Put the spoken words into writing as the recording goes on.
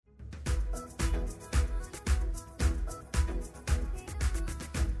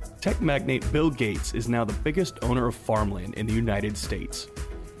Tech magnate Bill Gates is now the biggest owner of farmland in the United States.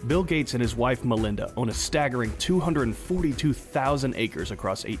 Bill Gates and his wife Melinda own a staggering 242,000 acres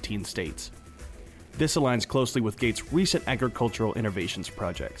across 18 states. This aligns closely with Gates' recent agricultural innovations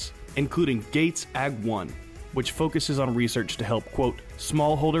projects, including Gates Ag One, which focuses on research to help, quote,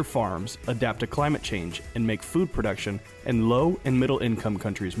 smallholder farms adapt to climate change and make food production in low and middle income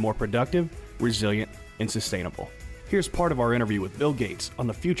countries more productive, resilient, and sustainable. Here's part of our interview with Bill Gates on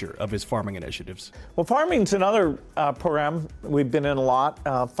the future of his farming initiatives. Well, farming's another program we've been in a lot,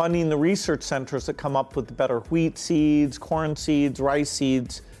 funding the research centers that come up with the better wheat seeds, corn seeds, rice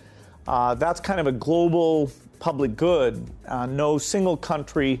seeds. That's kind of a global public good. No single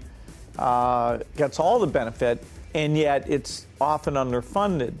country gets all the benefit, and yet it's often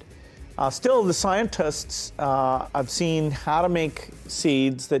underfunded. Still, the scientists have seen how to make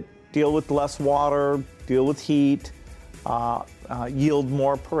seeds that deal with less water, deal with heat, yield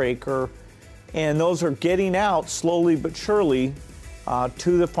more per acre, and those are getting out slowly but surely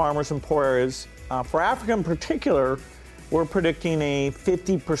to the farmers in poor areas. For Africa in particular, we're predicting a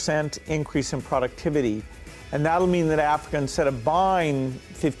 50% increase in productivity, and that'll mean that Africa, instead of buying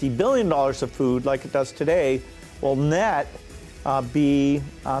 $50 billion of food like it does today, will net be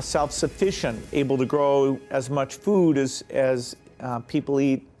self-sufficient, able to grow as much food as people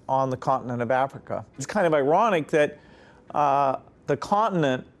eat on the continent of Africa. It's kind of ironic that the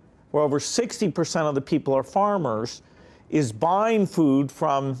continent, where over 60% of the people are farmers, is buying food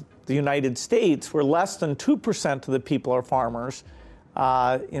from the United States, where less than 2% of the people are farmers.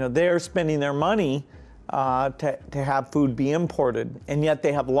 They're spending their money to have food be imported, and yet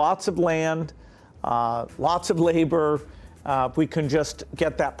they have lots of land, lots of labor. If we can just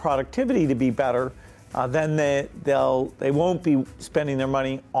get that productivity to be better, then they won't be spending their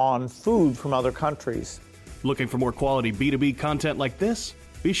money on food from other countries. Looking for more quality B2B content like this?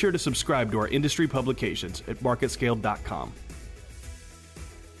 Be sure to subscribe to our industry publications at marketscale.com.